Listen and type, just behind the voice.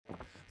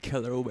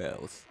Killer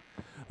whales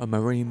are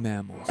marine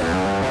mammals.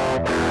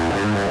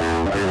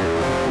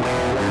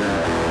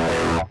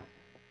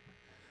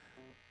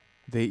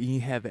 They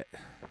inhabit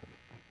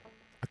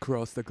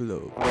across the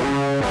globe.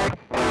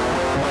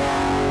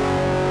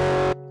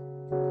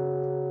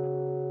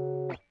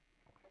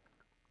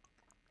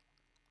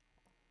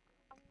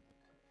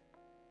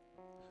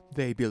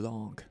 They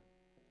belong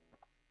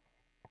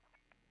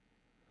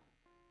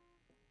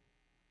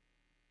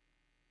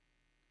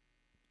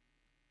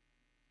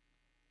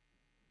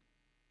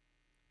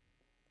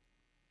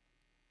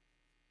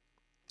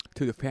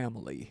to the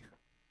family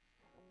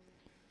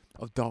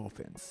of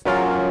dolphins.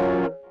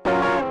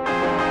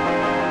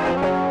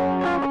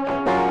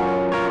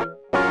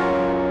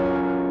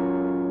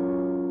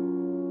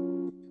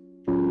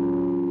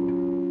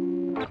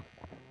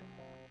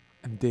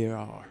 And they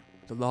are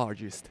the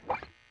largest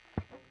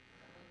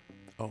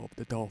of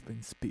the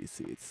dolphin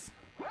species.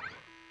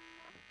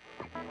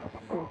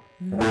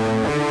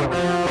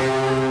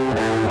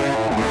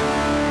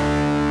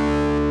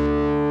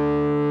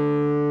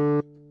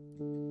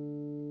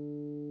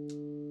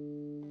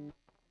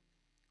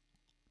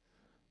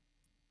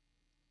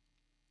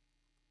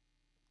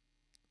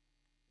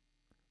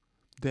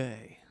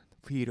 They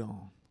feed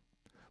on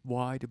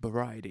wide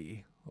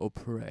variety of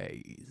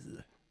prey.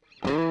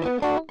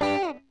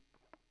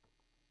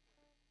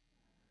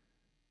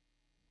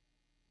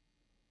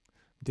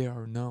 They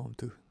are known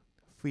to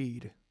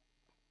feed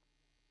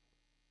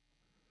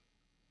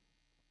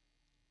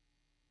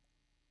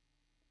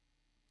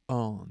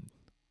on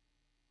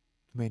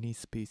many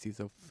species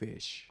of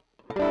fish.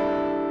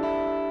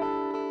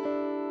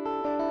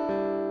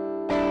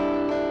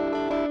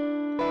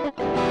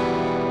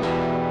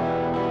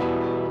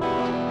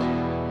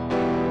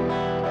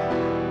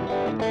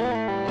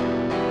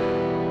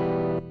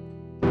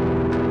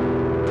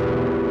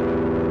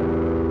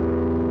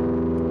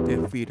 They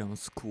feed on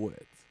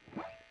squids.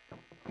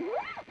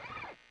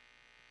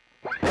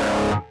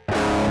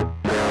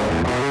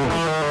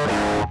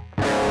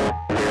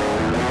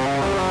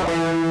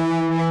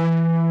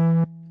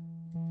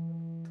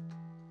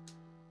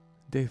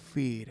 They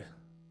feed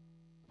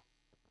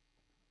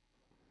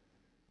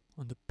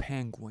on the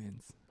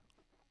penguins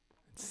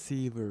and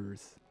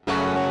seabirds.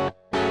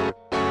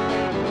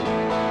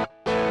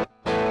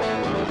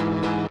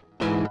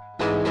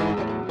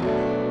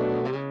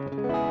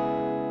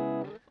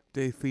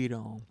 They feed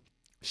on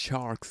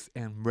sharks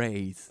and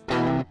rays.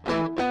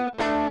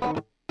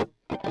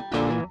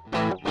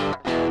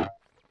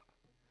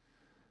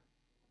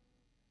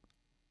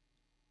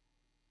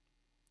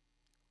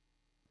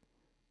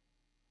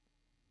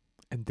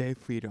 And they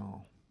feed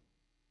on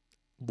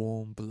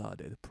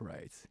warm-blooded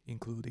prey,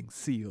 including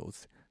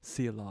seals,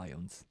 sea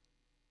lions,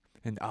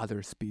 and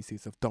other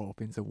species of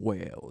dolphins and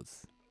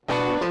whales.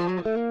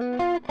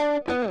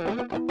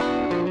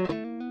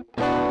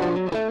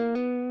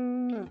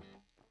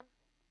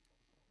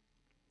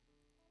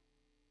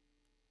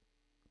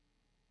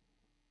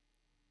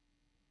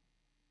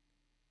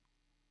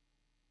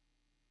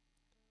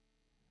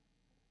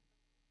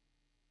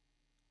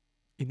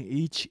 In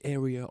each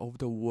area of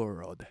the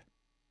world,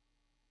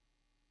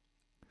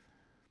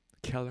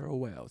 killer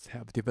whales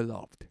have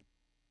developed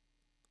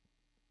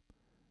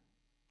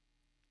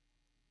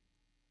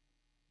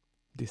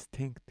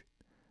distinct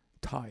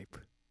type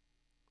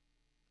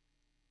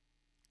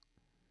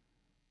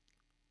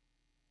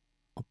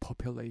of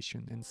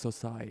population and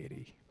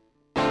society.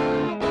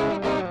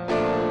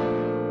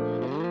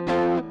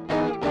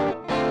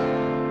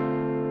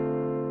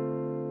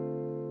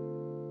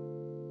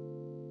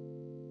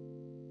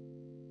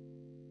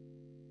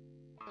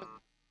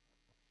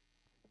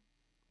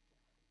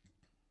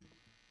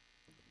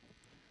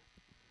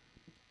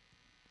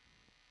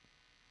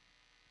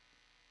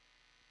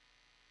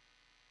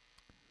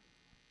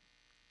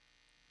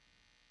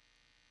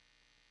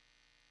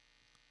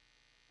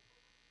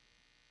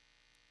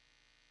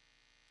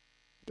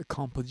 The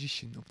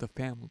composition of the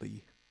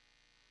family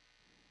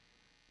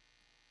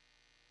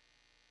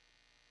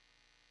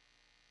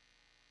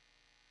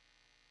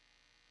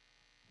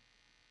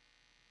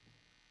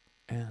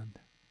and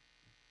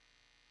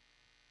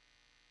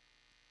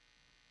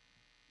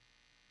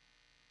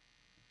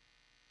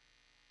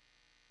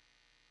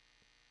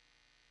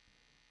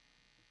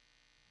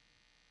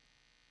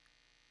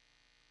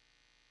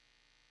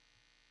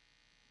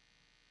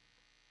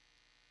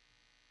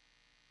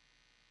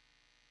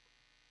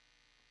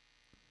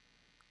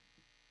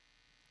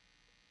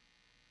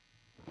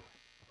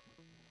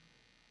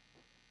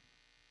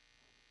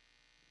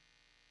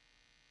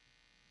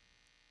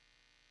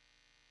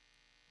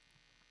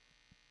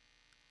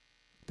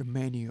the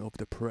menu of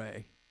the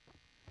prey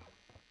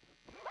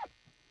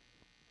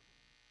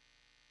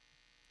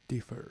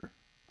differ.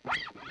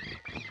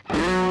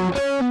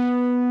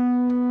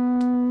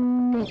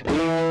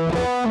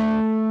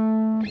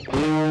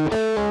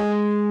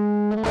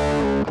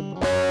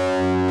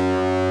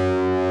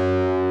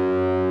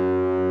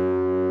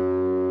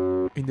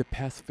 In the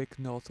Pacific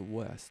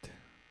Northwest,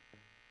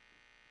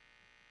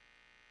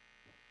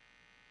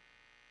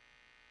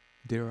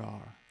 there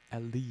are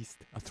at least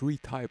 3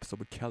 types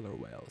of killer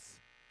whales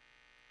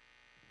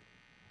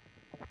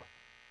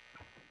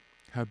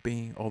have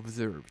been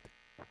observed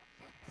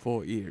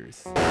for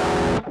years.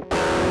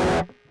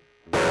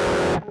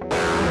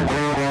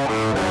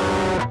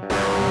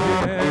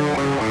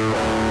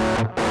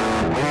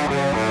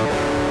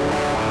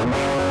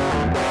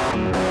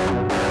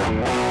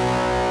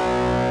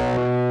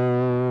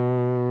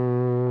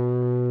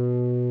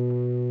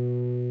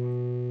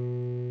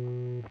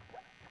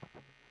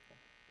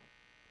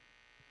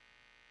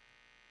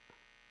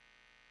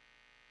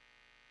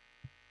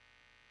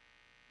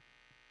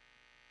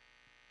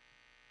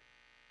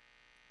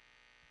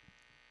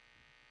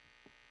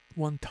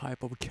 One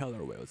type of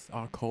killer whales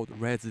are called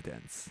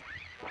residents.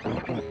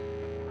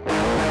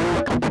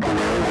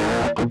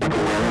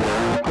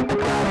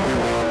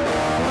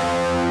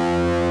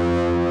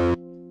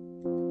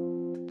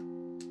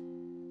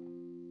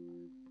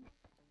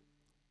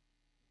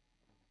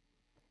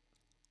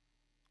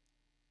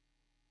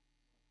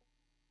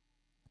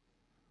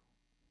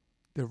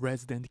 The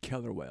resident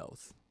killer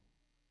whales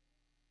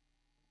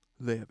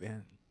live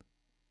in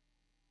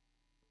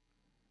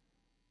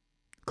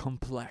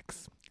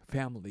complex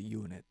family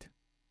unit.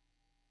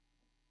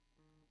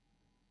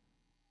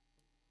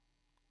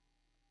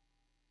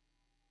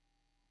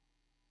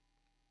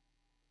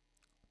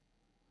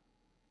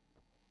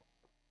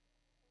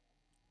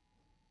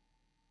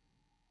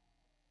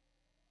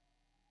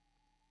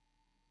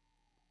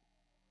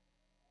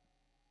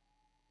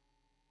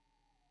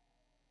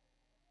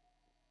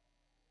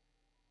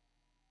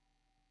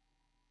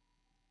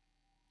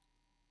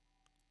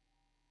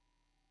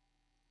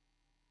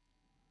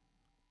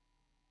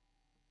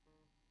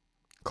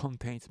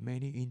 Contains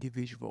many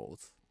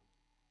individuals.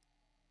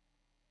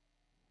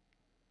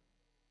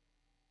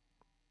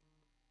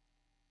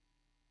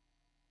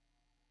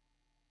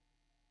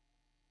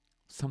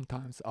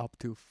 Sometimes up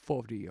to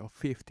 40 or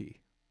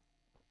 50.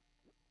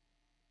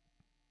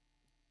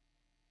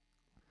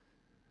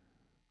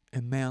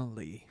 And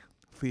mainly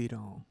feed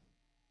on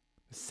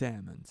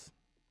salmons.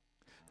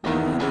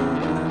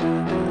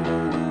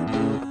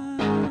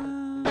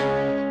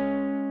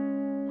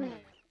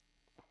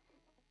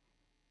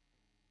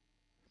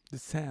 The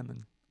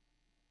salmon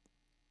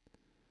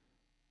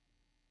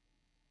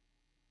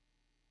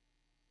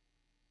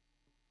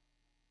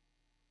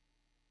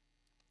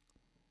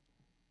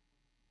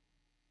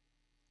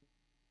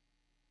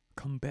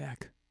come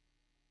back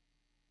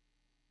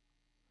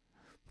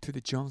to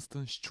the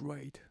Johnston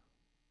Strait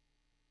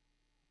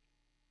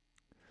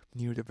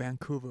near the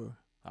Vancouver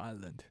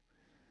Island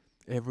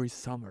every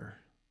summer.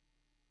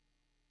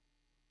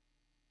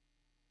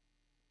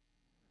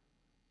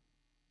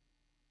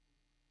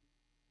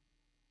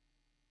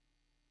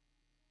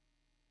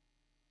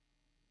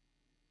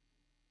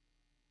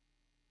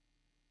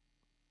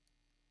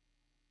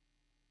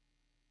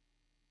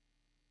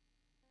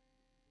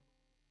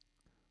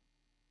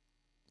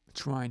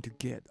 Trying to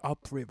get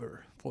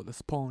upriver for the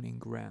spawning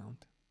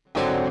ground.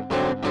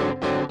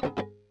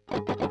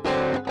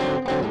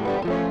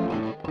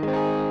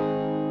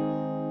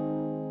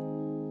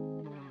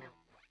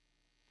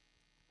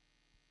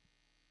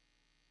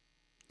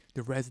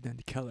 The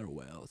resident killer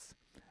whales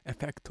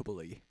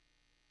effectively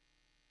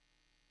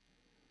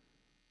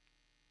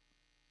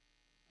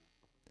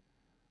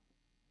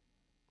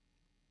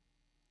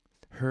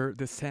herd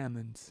the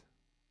salmons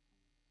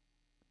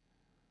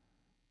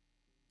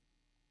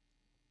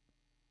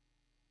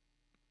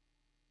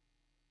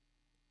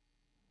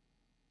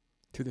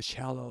to the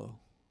shallow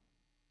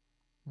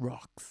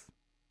rocks.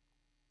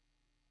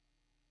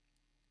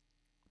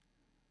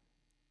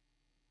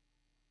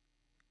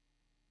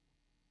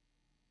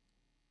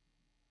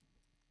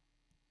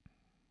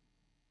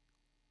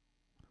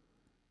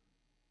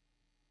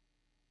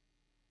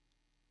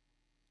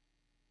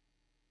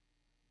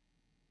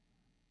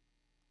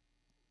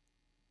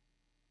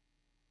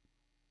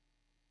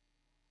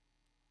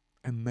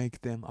 And make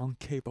them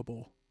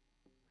incapable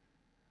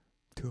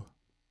to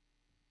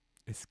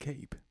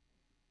escape.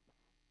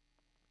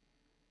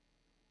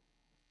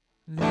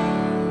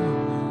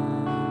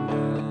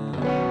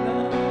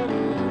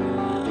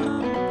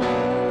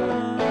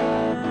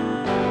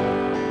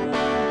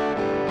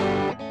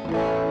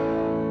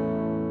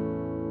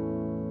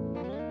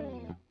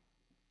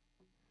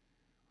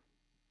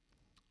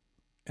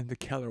 And the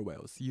killer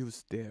whales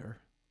use their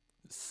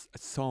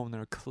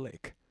sonar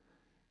click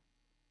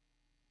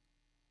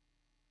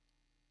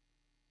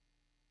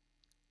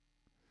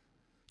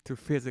to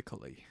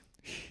physically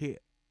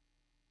hit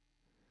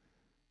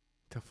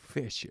the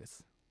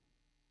fishes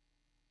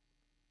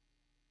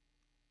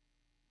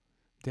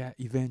that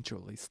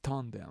eventually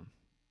stun them.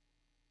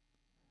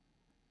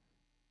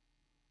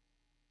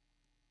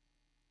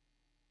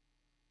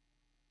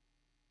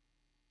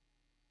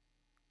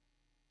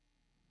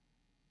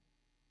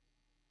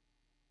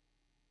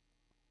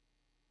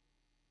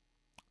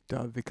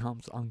 That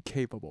becomes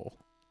incapable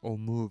of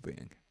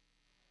moving.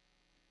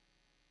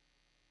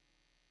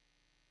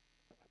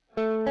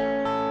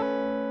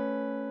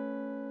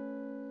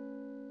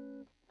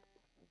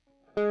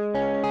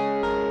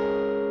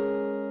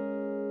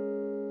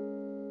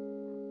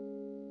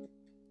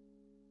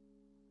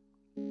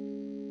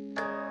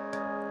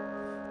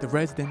 The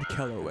resident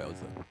killer whales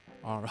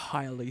are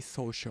highly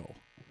social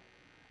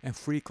and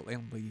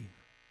frequently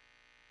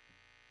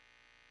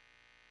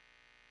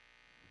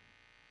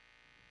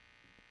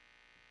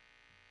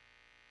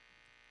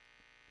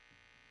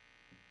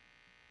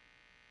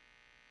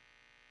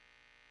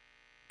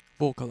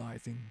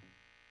vocalizing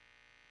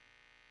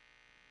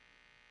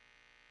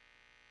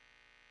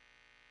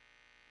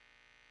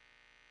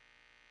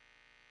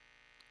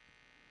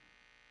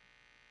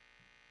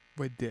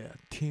with their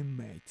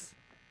teammates.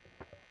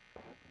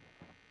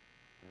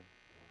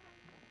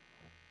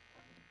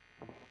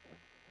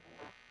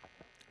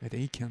 And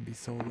it can be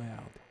so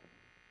loud,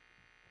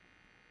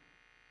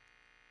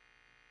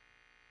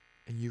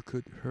 and you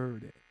could hear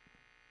it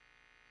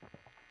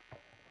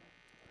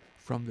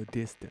from the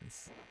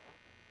distance.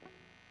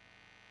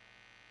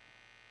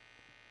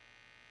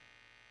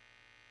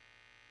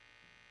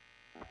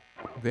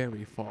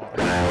 Very far.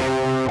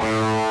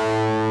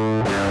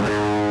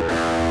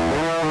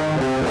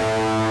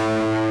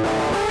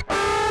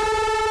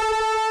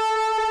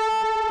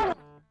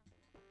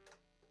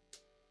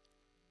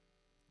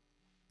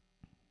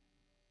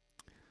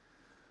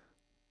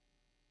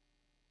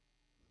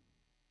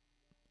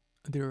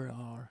 There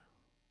are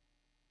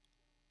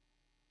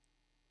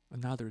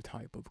another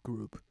type of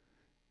group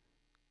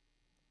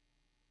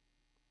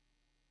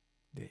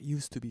that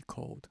used to be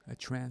called a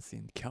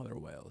transient killer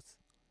whales.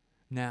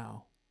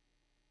 Now,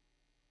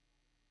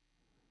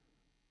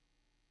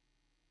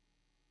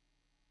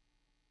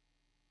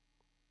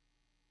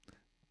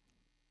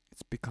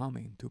 it's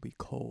becoming to be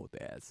called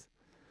as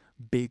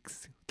big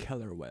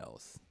killer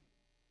whales,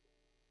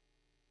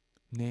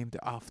 named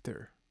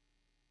after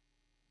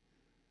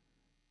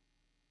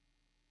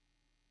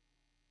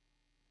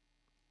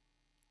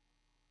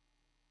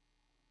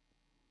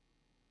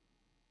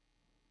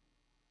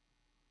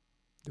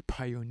the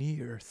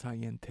pioneer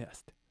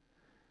scientist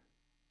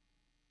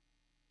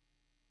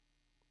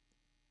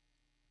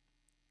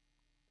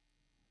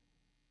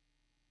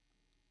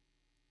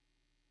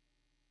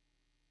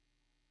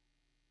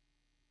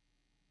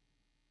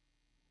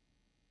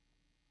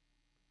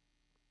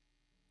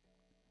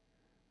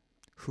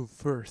who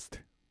first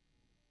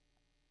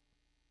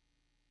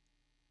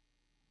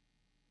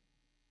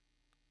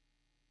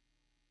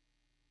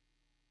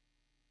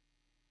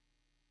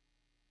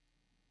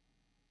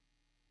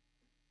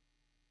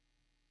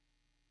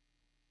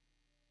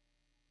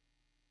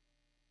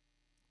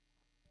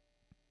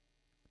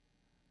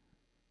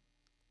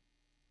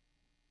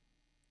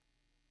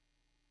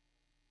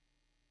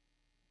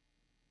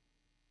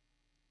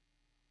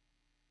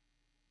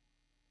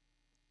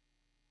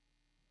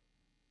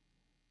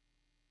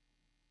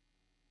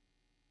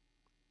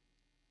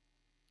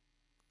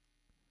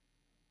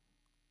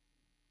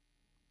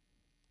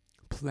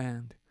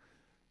planned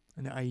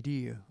an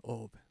idea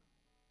of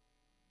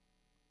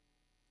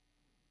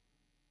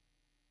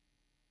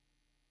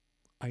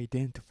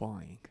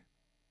identifying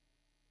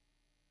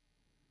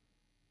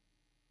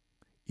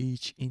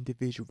each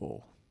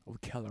individual of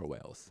killer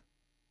whales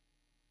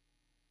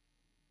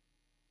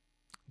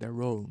that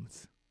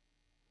roams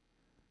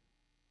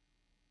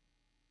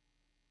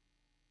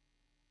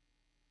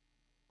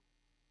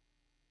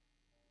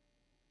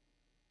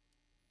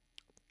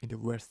in the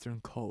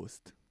western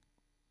coast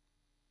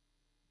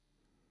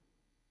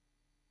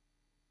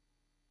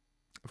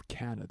of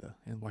Canada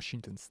and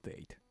Washington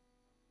State.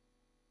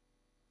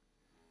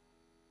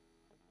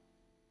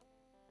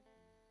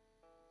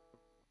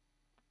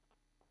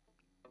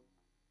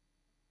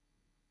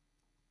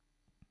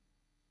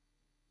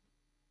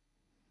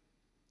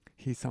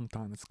 He's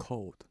sometimes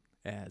called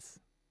as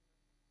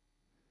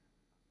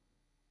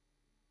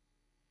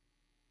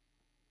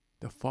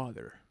the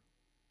father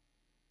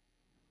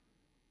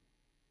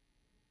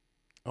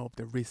of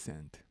the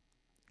recent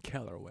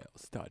killer whale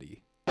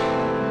study.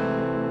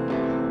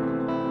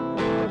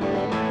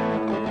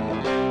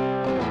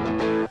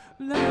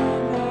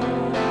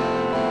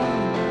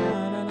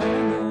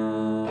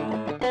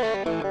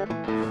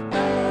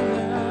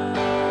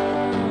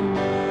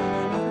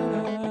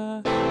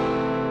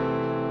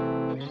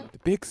 The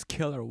big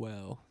killer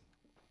whale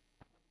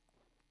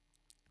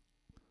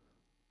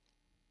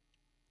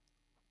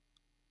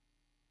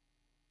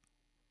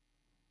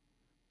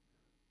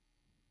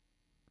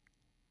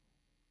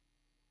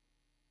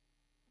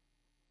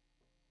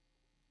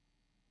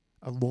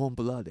a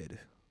warm-blooded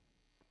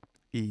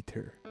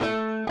eater.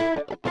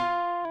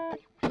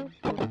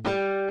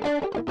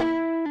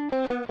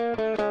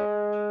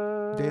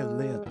 They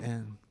live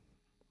in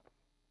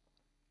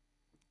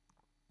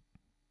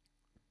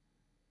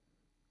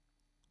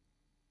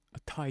a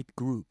tight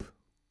group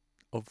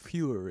of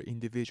fewer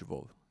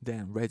individuals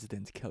than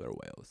resident killer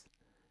whales,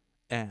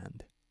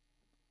 and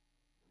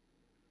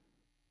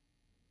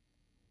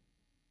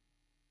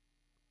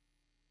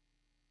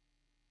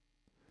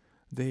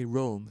they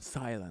roam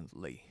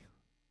silently,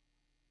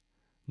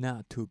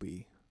 not to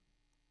be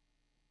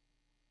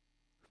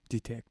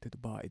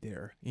detected by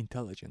their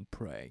intelligent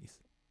prey.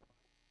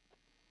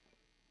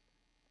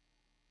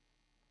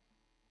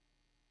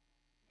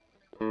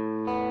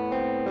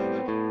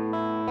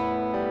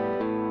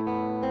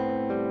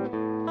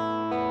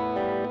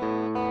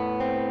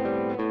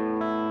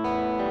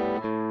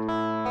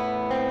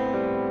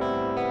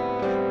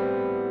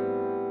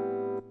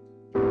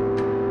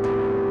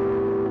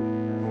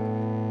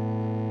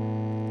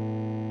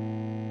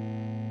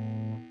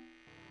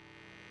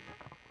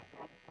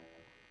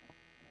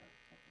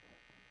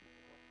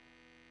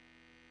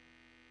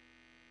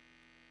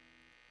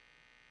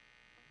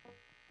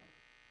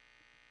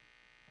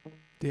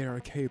 They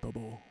are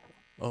capable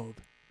of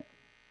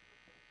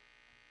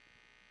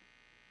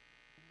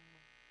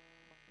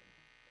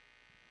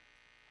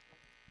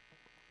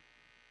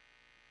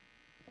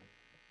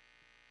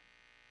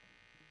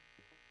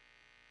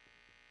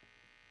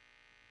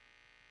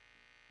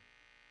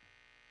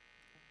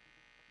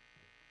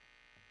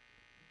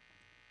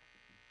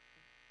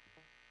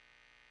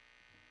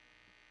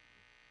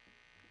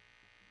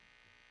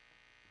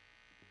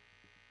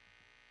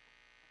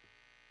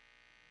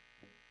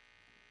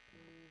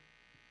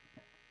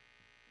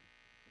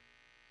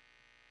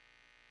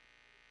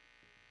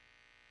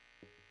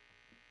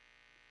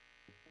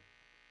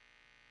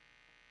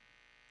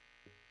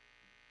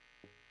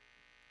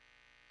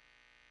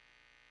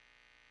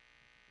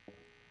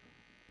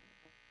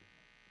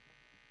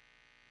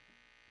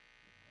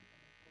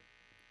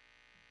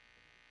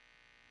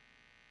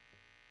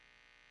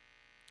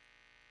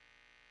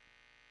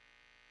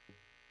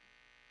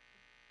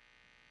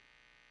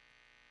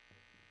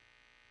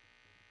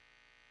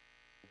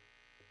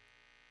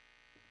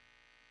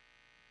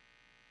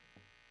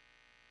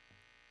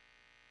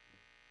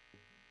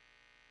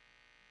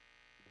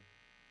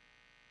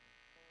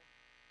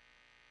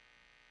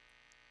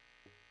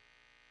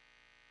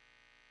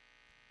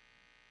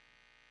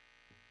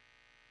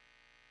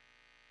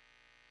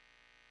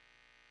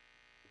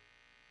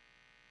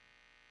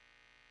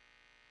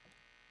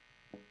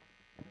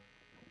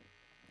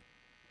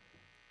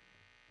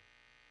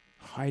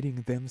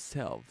hiding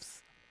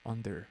themselves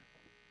under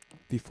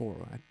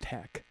before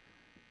attack.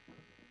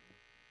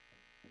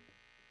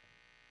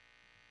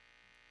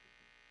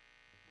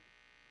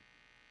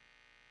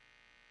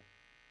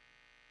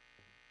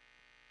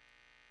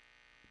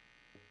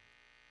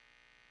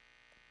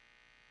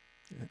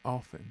 And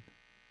often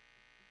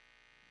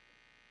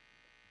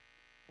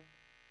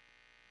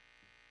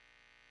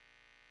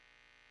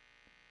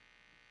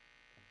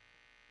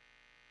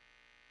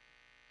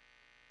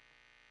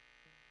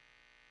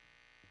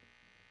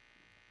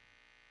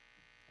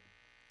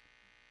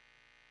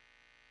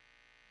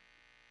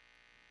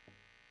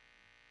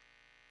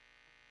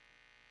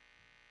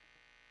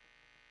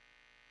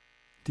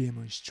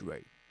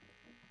demonstrate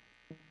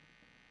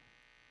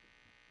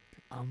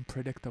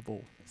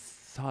unpredictable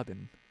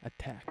sudden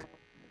attack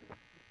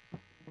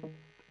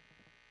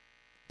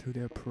to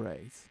their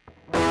prey.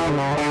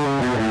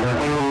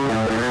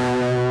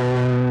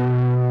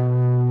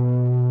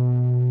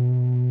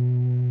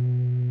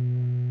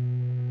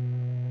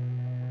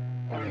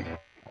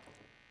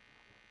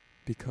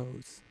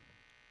 Because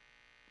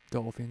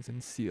dolphins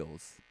and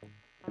seals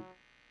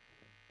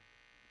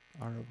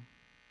are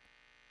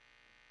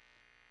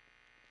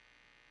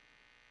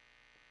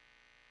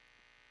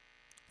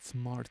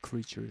smart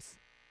creatures.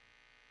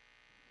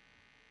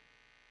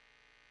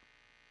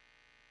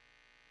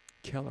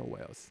 Killer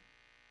whales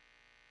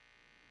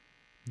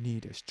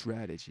need a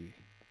strategy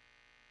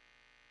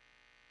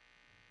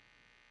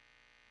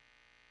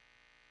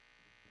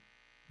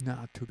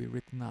not to be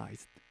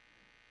recognized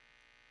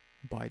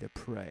by the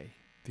prey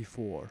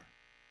before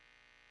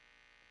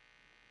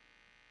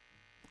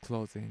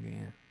closing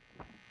in.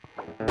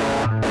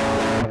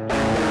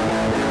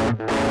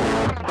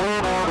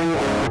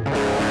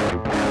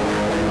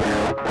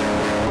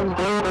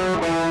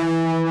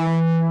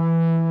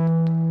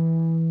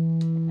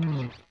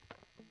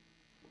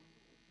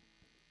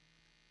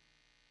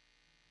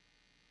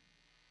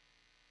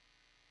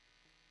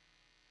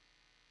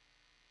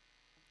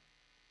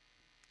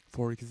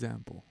 For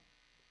example,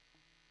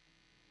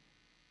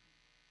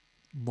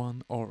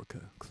 one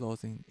orca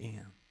closing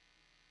in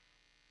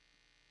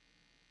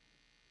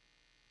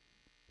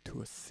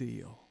to a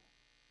seal,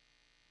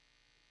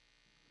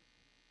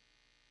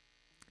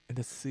 and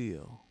the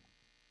seal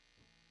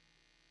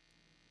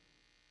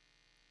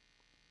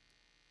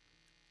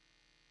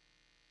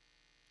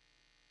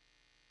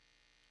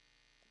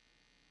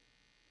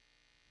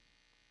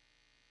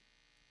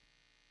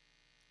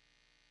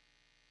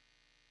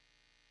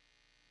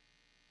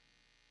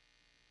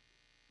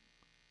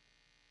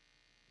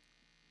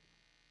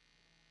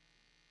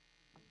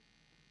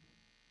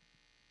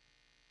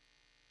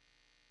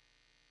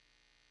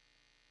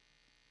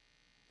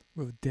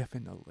will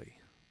definitely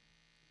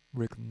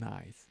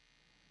recognize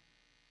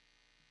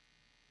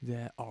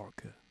that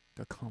orca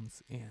that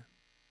comes in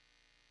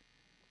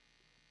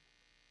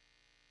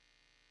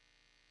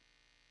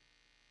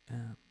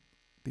and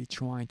be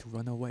trying to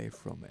run away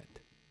from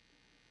it.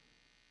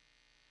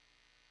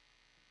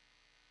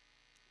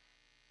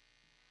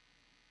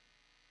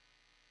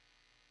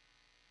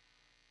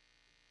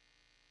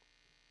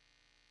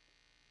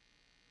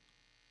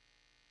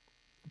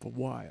 But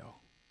while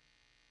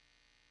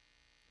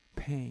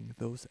paying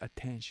those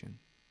attention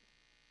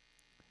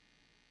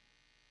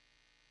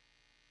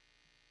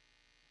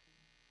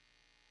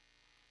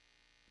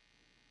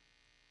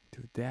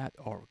to that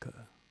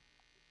orca,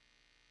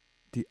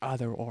 the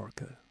other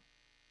orca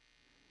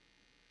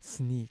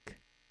sneak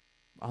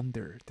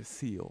under the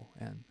seal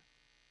and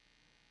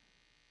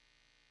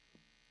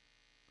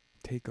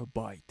take a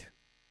bite.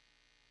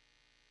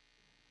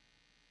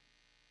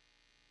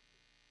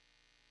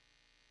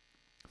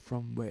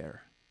 From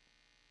where?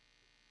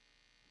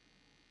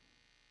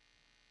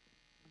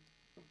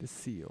 The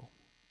seal.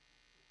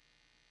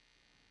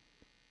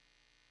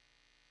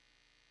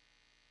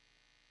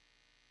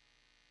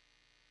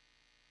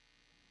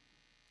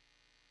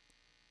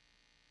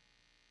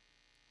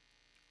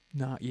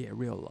 Not yet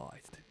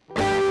realized.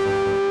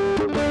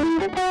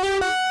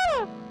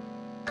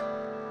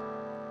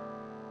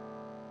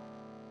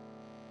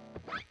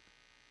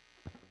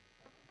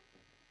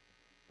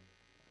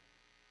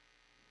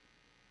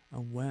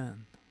 And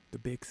when the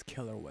big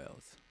killer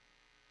whales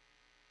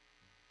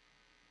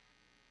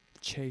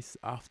chase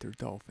after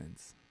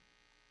dolphins,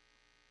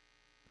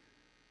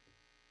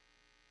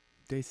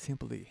 they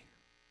simply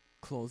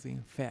close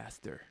in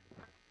faster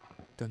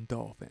than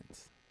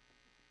dolphins.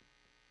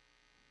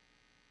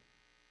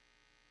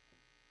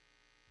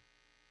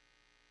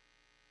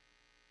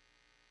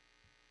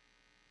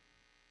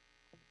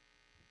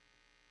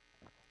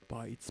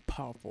 By its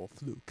powerful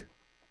fluke.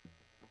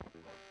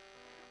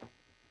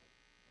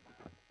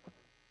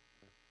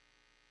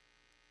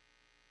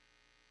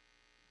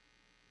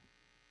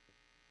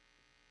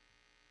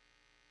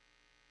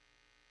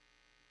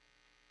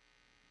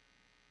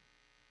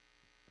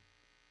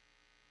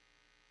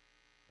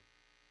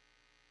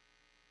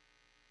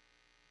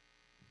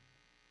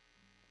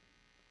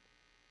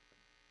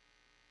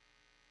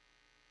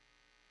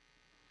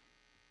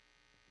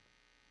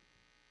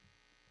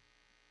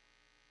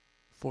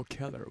 For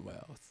killer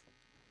whales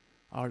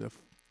are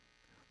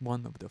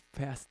one of the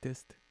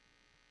fastest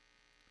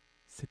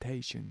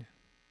cetacean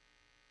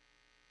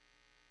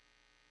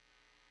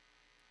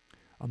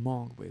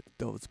among with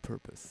those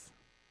purpose.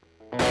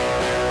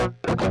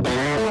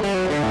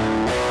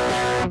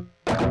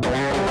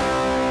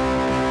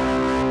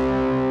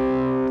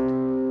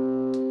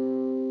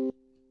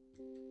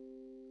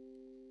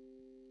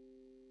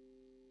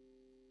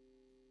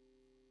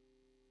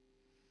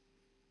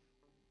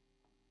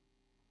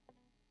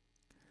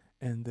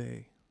 And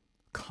they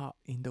caught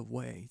in the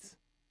ways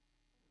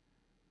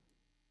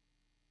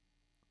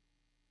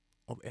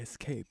of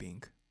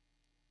escaping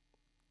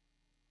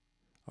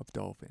of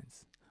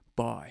dolphins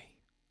by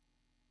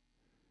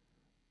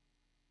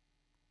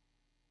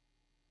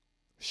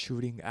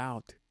shooting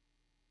out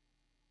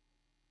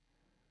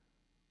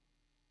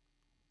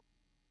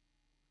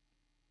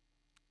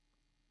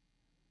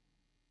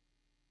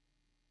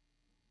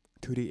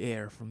to the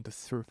air from the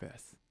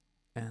surface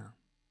and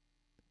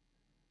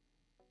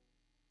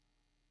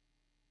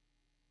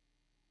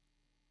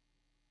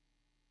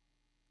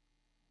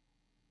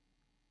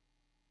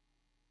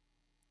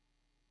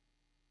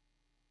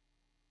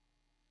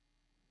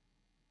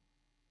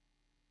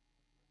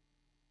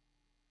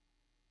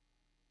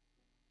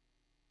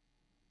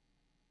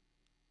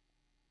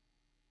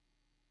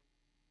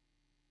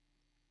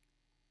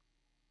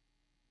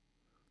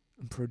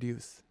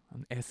produce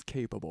an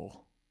escapable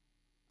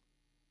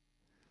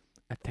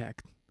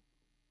attack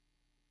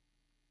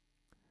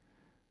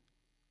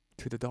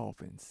to the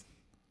dolphins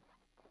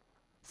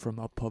from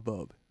up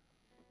above.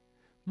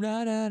 And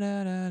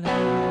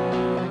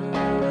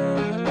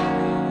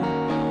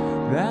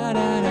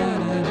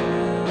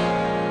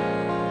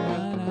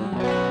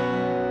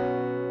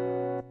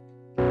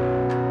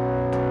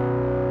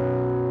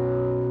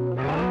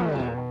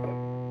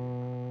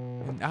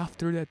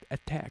after that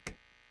attack,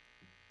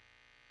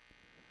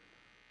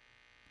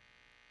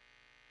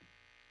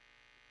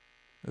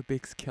 the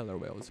big killer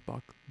whales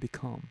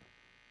become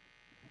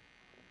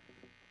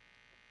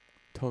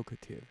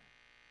talkative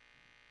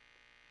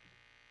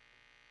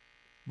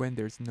when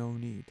there's no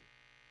need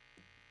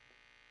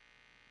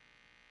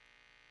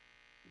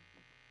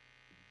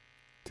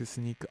to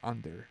sneak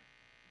under.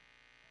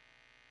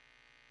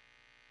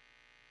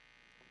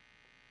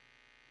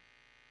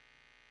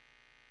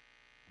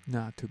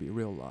 Not to be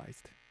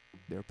realized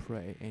their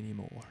prey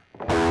anymore.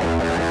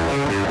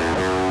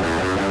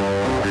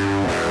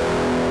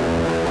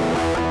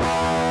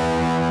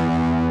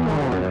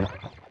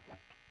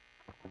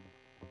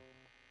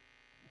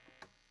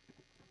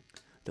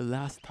 The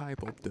last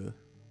type of the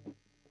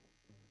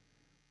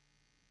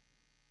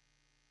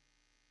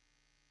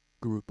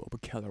group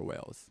of killer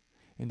whales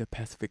in the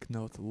Pacific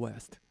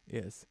Northwest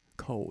is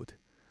called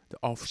the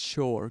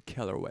offshore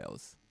killer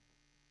whales.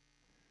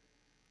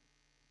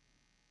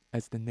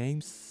 As the name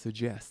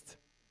suggests,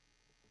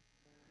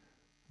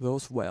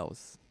 those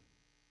whales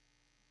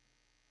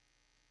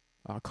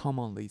are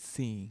commonly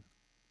seen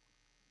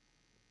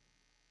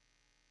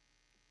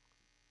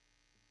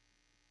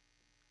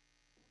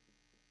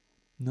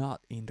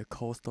not in the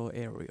coastal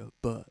area,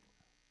 but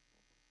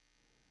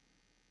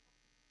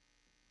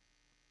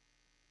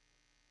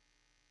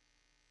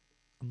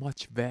a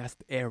much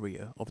vast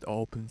area of the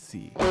open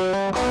sea.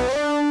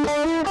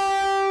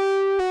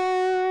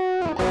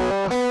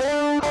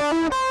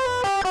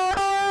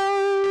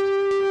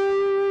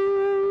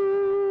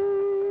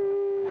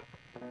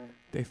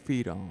 They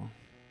feed on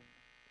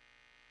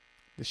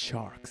the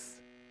sharks.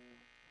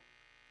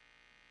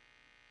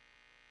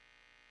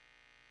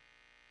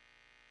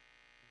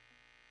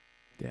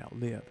 They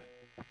live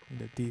in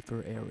the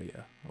deeper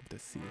area of the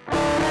sea.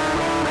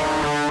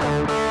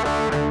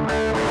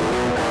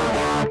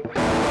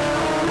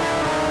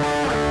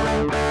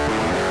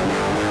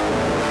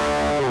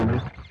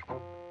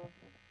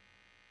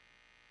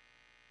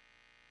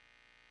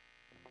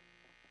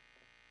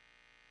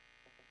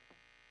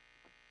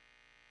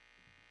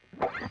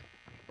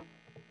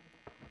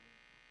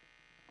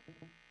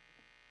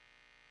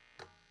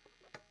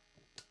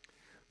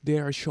 They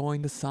are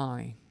showing the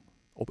sign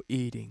of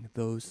eating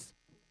those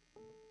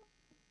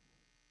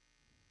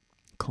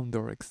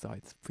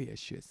chondroxide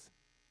fishes.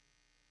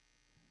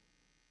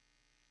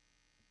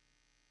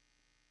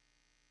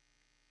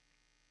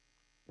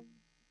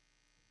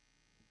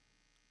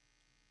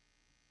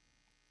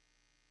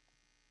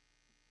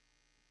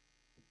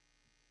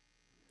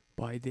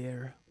 By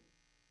their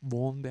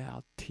worn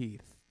out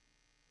teeth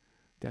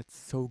that's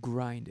so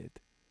grinded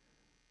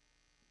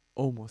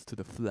almost to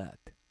the flat,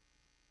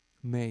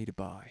 made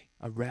by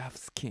a rough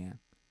skin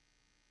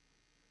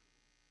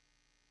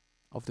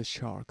of the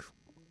shark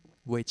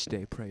which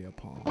they prey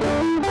upon.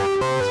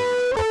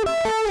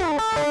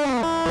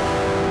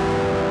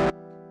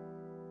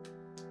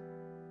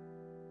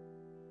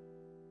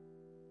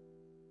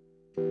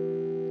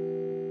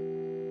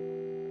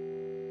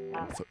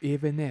 So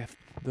even if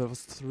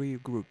those three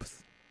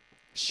groups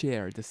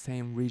share the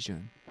same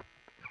region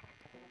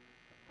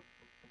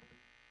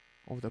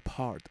of the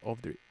part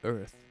of the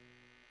earth,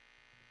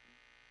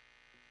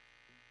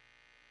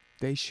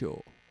 they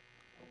show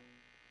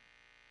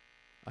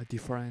a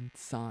different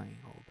sign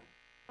of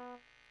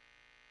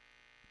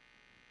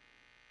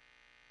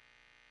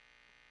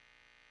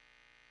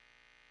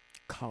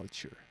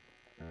culture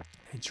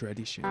and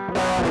tradition.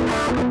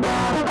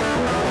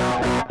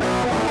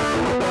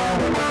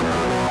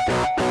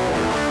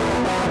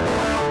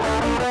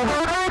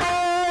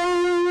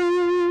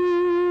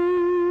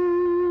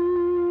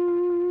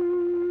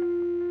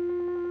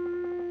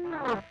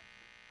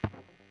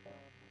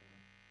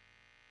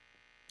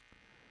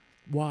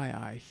 Why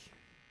I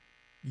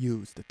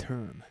use the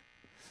term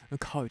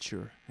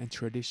culture and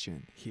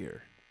tradition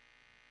here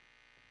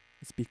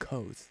is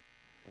because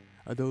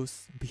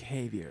those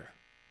behavior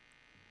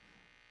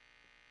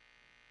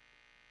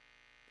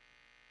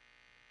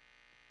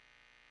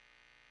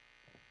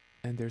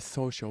and their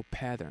social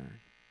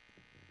pattern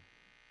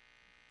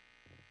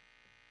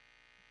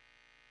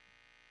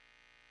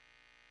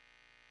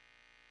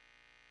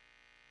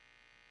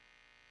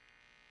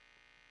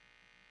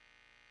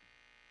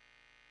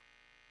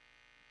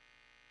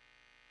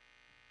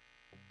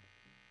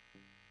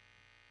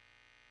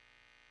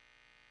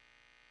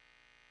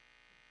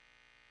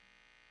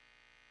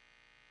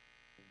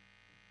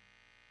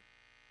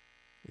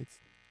it's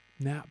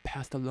not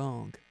passed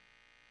along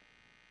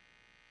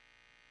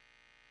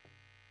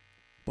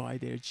by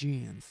their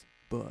genes,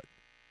 but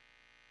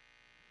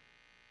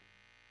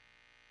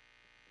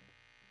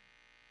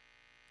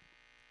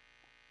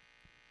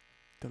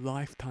the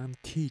lifetime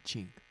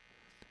teaching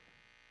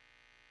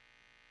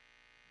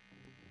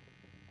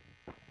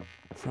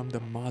from the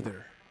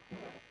mother.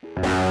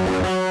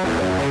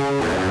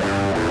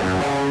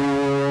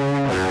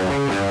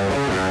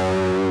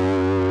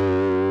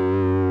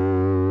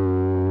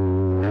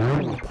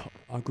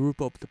 A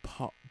group of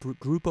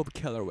group of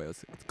killer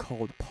whales. It's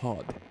called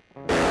pod.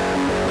 All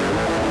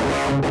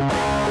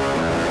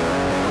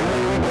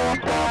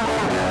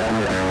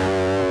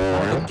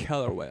the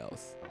killer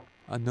whales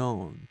are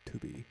known to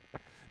be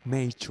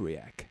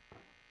matriarch.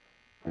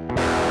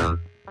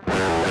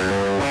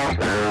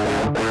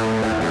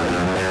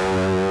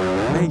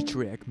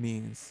 Matriarch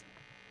means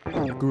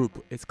the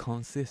group is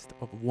consists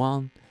of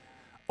one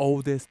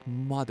oldest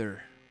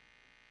mother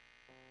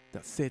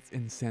that sits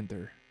in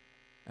center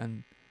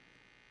and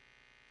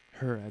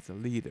her as a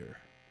leader,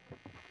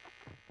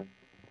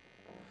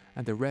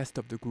 and the rest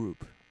of the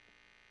group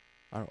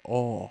are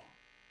all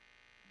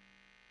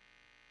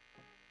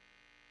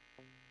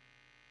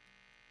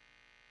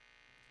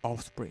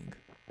offspring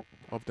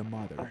of the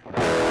mother.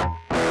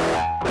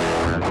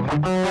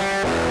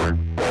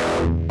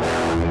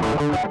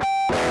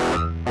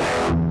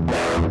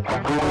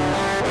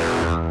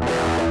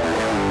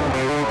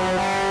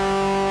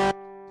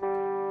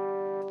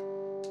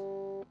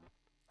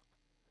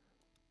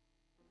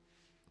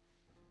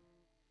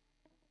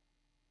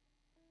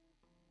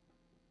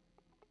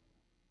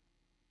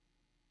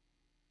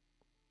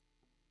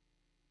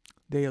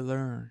 They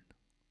learn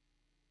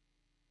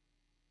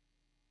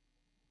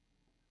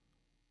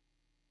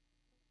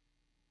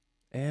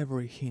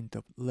every hint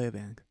of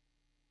living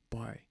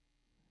by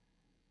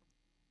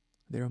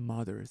their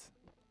mothers.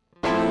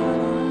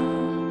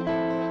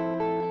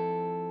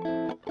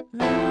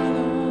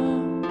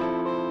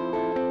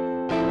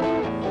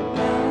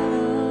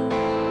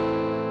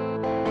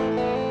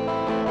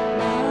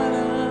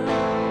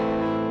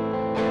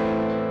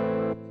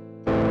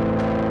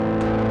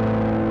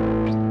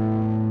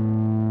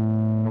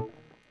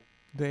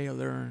 They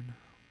learn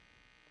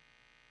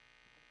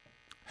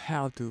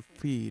how to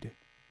feed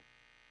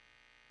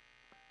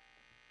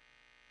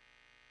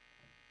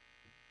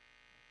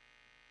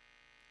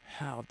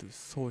how to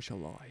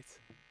socialize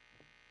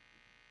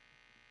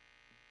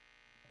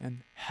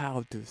and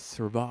how to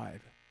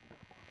survive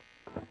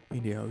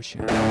in the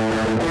ocean.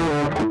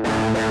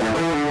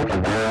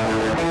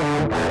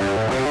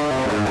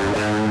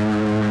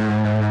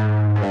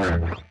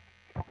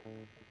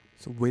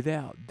 So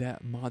without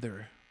that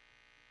mother,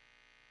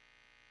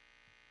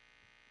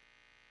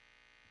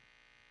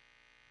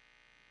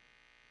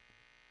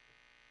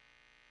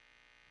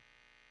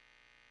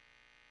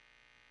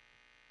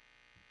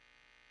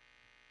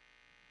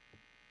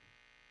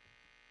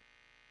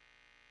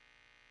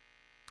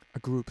 a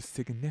group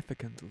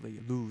significantly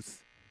lose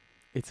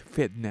its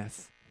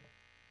fitness.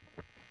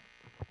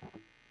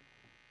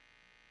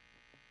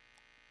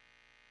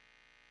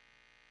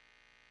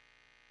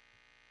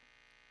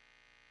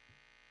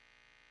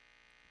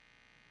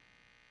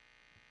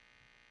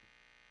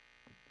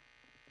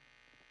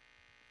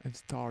 And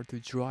start to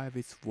drive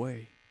its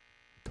way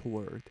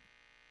toward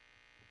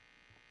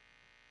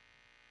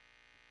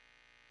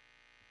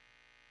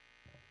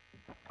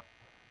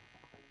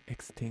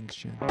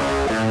extinction.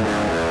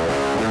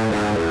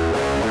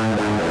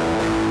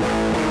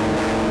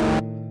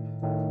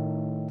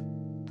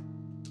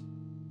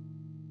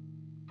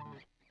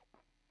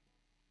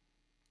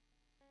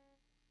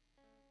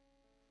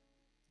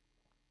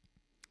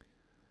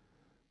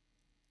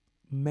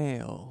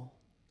 Male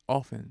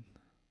often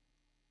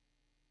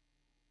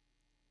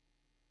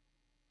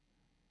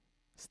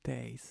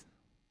stays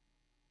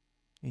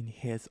in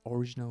his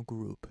original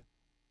group.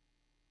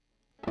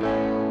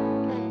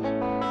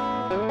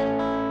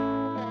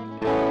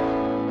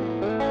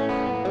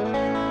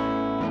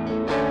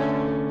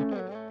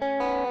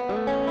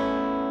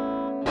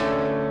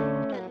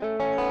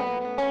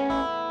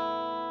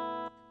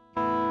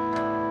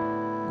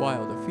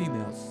 While the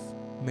females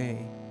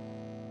may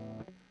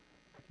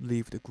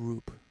leave the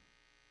group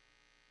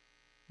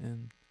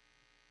and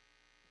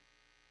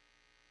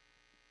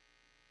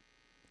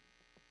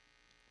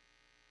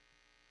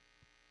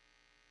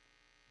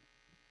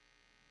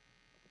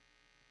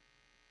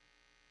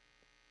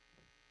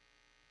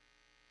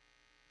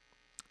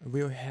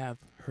will have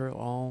her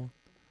own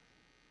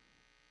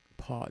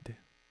pod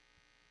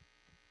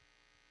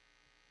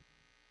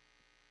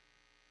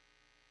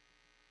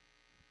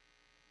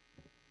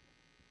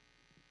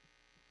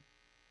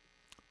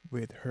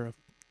with her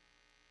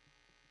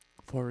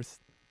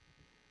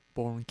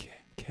first-born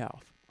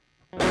calf.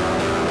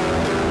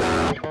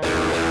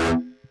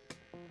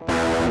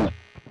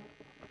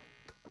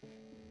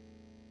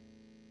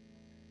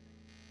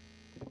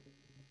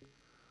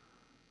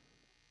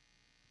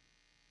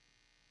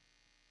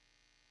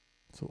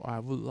 So I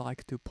would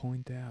like to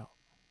point out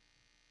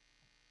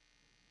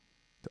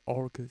the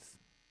orcas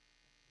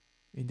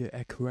in the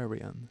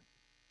aquarium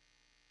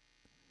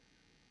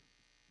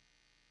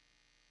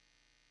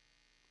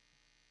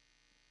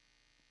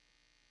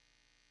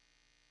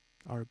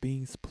are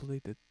being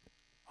split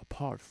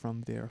apart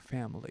from their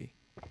family.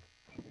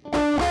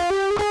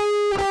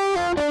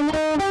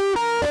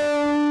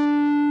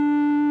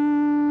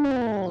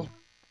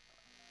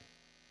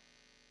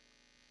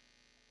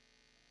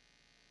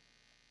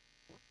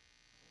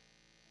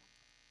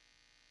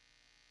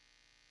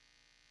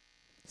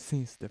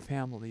 Since the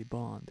family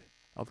bond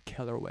of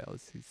killer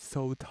whales is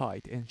so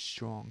tight and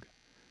strong,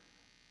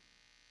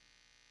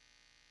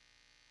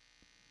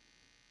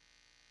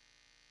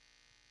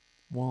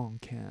 one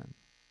can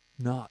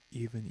not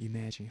even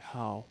imagine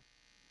how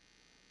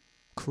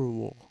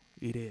cruel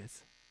it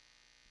is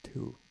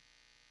to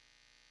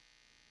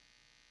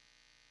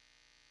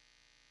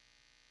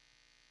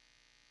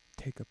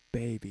take a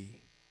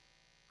baby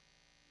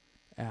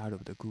out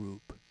of the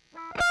group.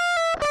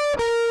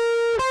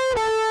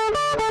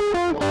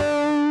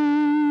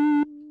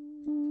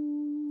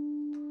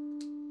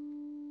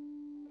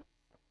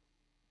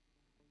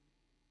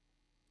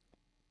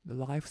 The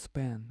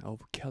lifespan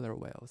of killer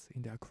whales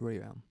in the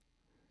aquarium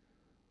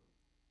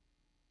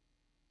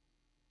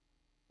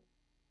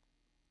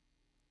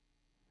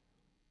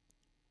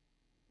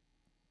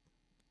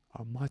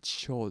are much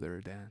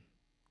shorter than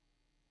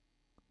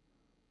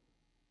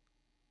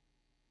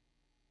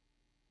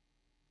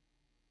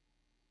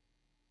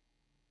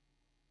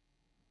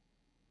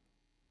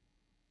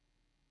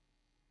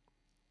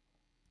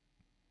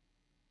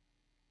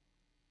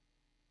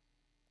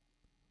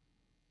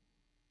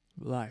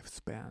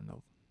lifespan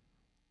of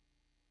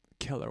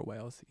killer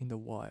whales in the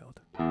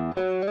wild.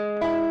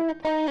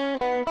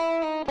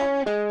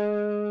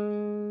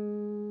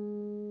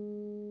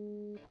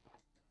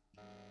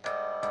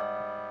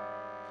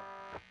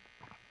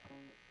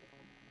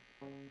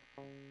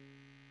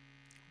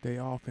 They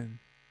often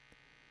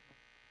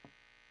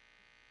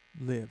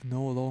live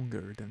no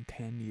longer than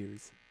 10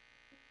 years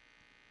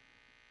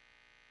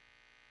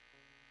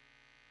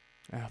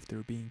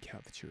after being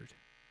captured,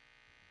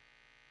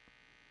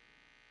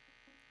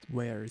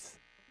 whereas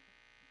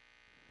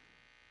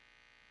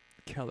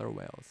killer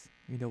whales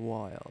in the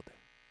wild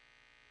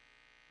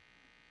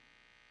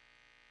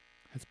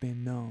has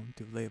been known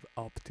to live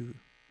up to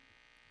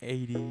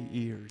 80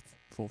 years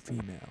for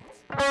females.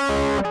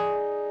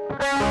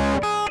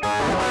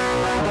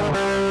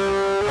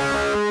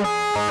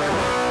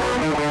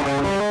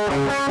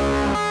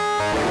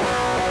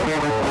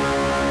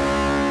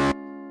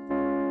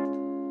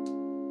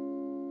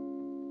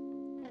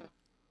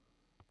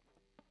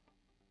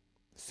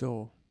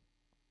 So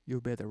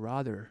you better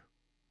rather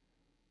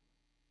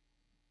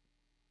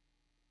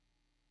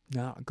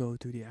not go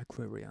to the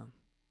aquarium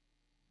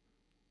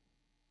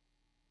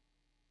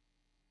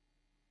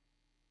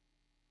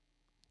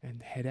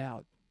and head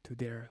out to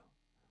their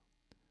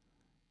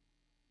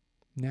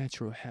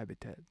natural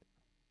habitat.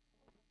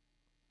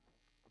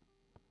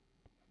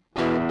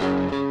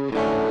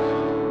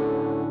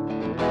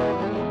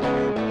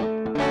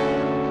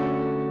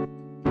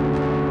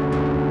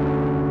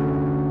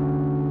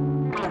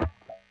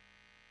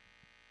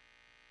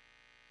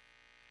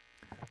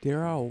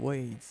 There are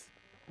ways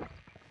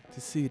to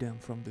see them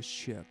from the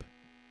ship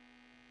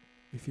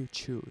if you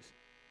choose.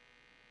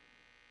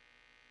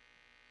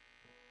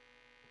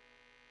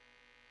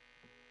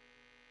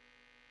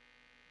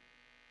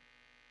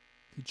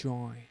 To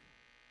join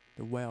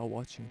the whale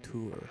watching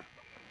tour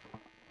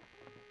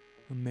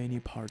in many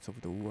parts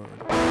of the world.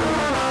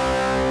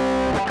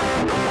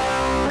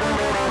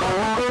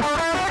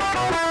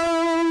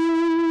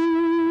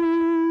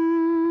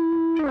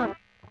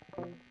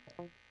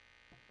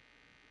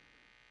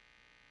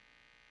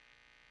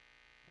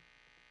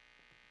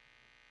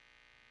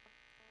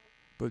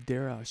 But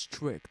there are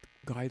strict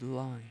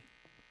guidelines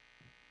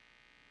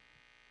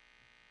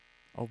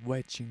of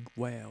watching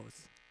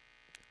whales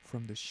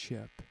from the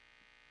ship.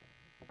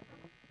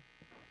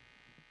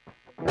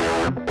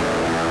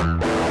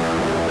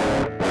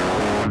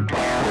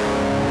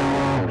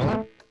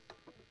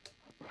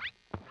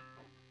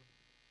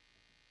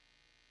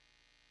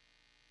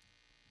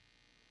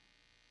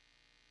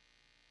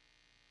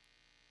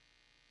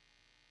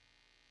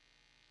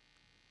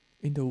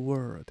 In the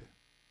world,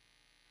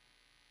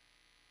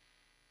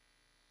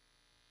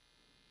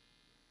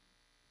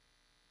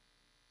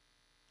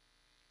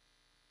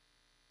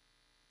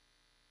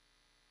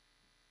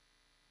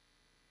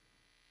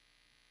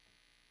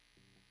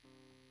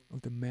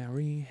 of the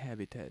marine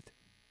habitat,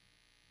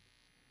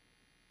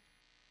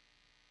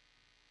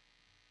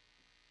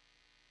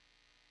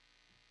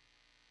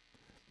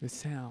 the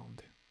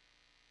sound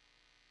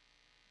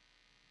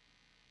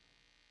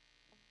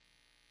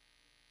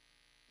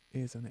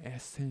is an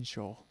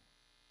essential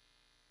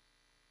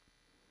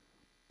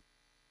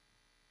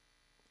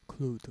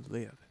clue to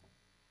live.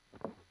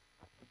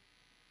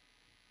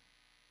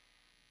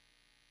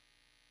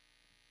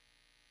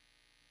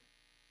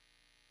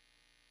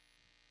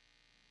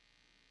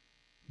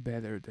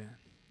 Better than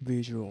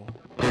visual.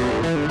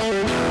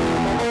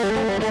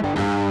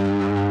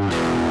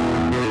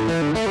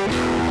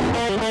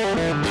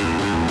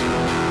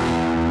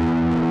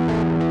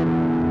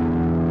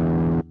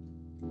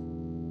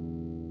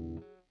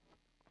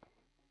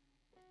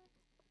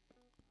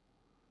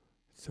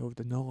 So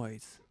the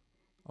noise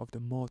of the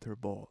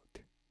motorboat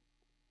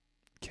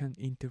can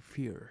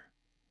interfere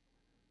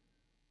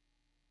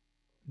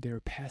their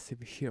passive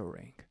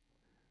hearing.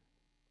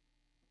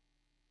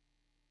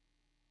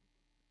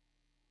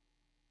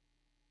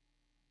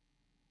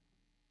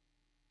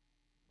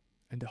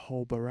 And the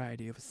whole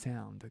variety of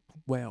sound the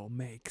whale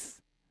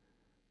makes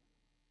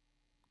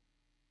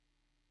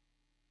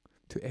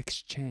to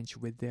exchange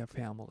with their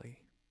family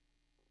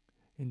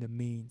in the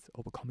means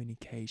of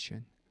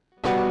communication.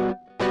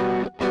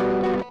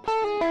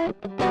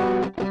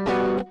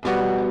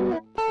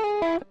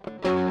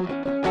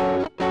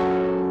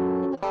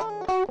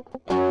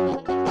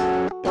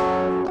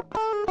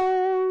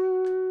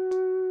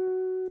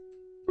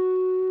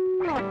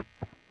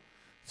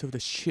 So the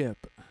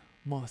ship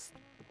must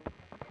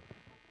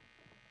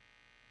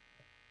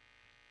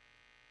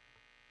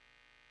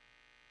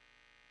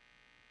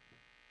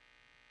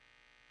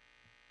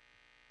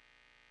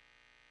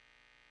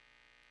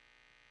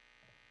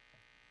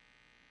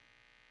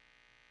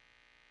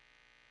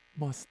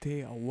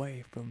stay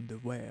away from the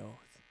whales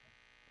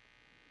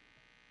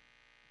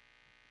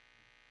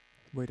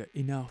with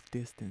enough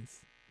distance.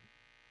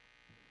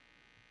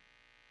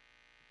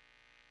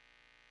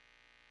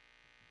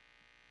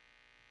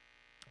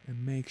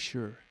 And make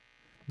sure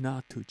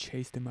not to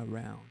chase them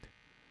around.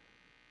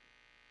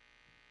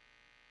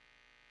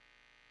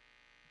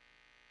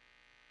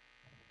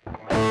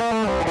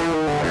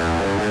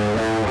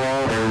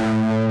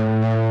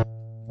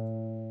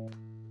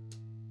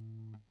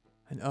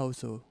 And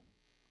also,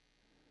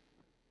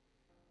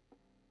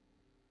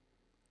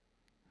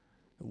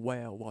 the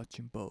whale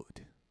watching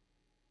boat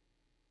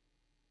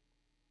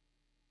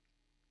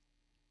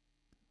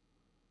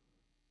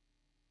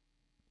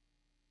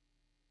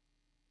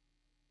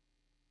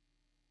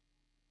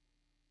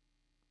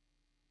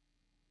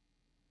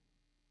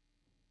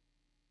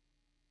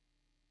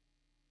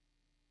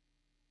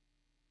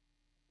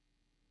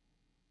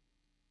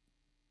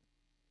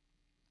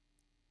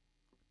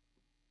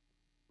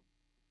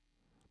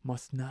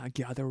must not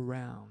gather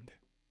round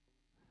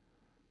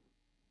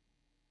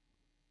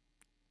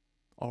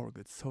or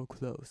get so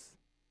close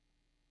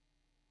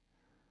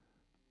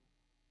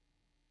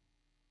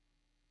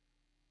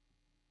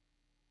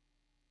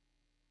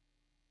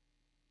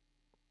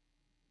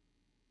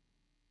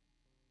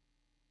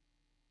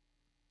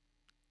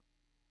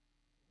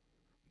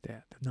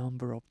that the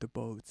number of the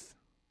boats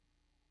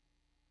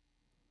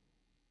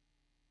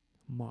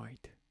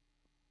might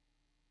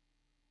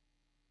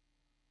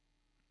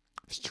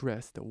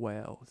stress the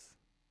whales.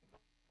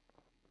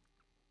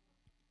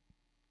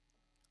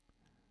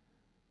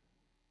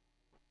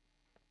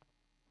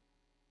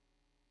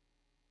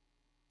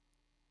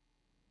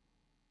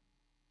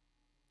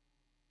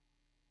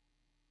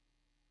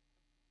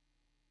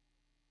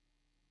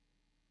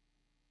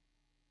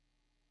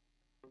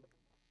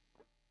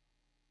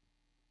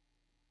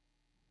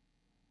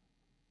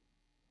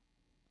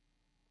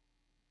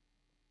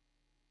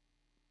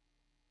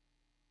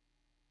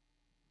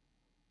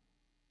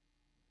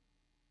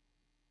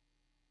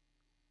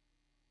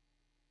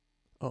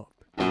 Up.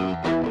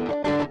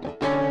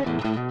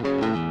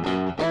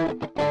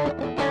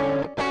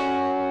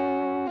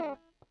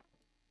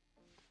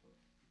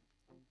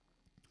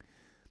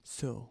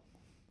 So,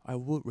 I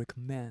would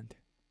recommend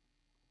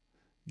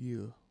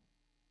you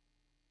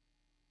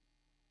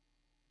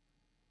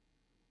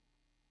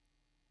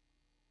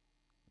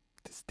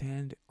to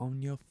stand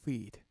on your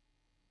feet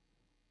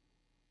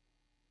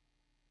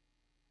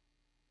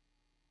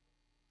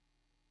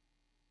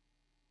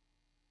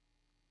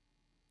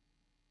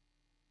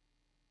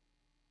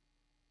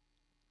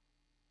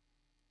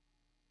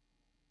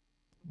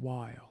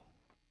while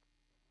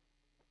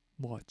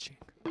watching.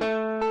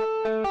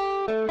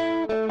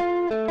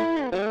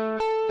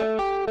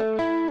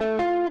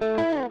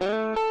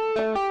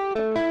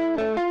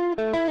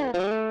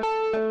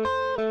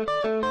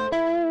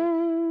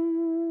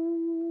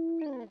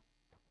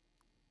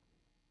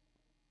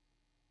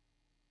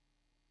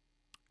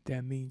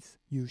 That means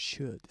you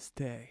should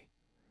stay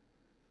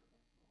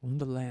on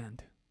the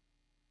land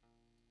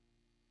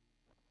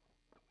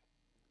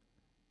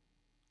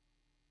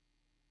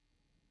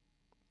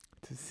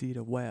to see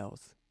the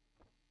whales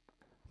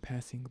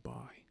passing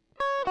by.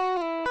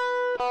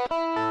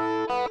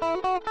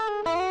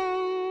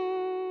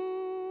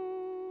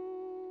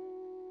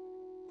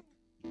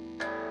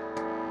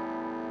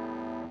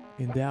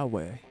 In that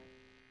way,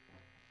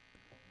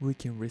 we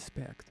can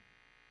respect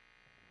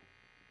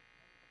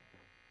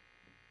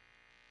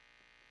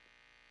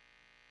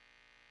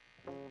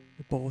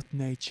both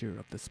nature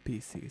of the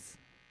species.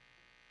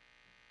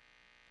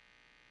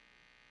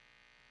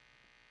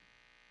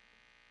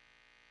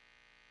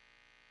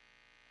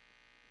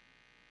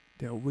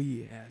 That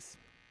we as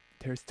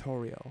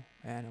terrestrial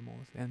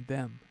animals and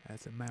them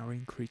as a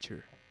marine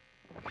creature.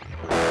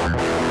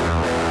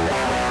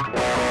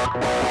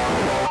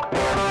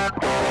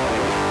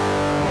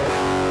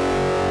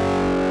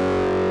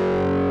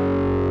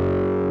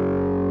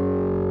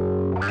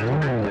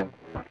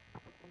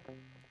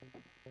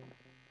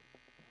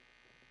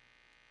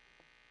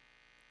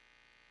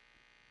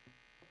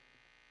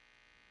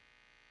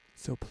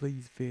 So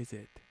please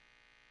visit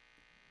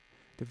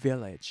the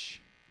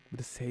village with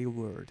the same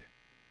word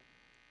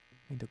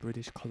in the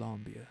British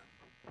Columbia,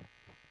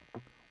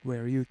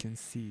 where you can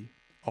see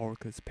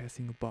orcas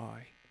passing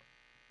by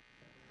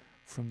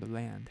from the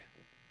land.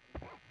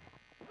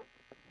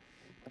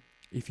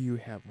 If you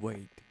have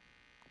waited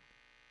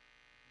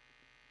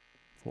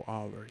for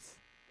hours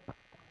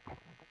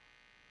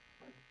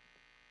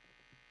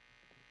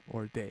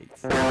or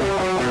days.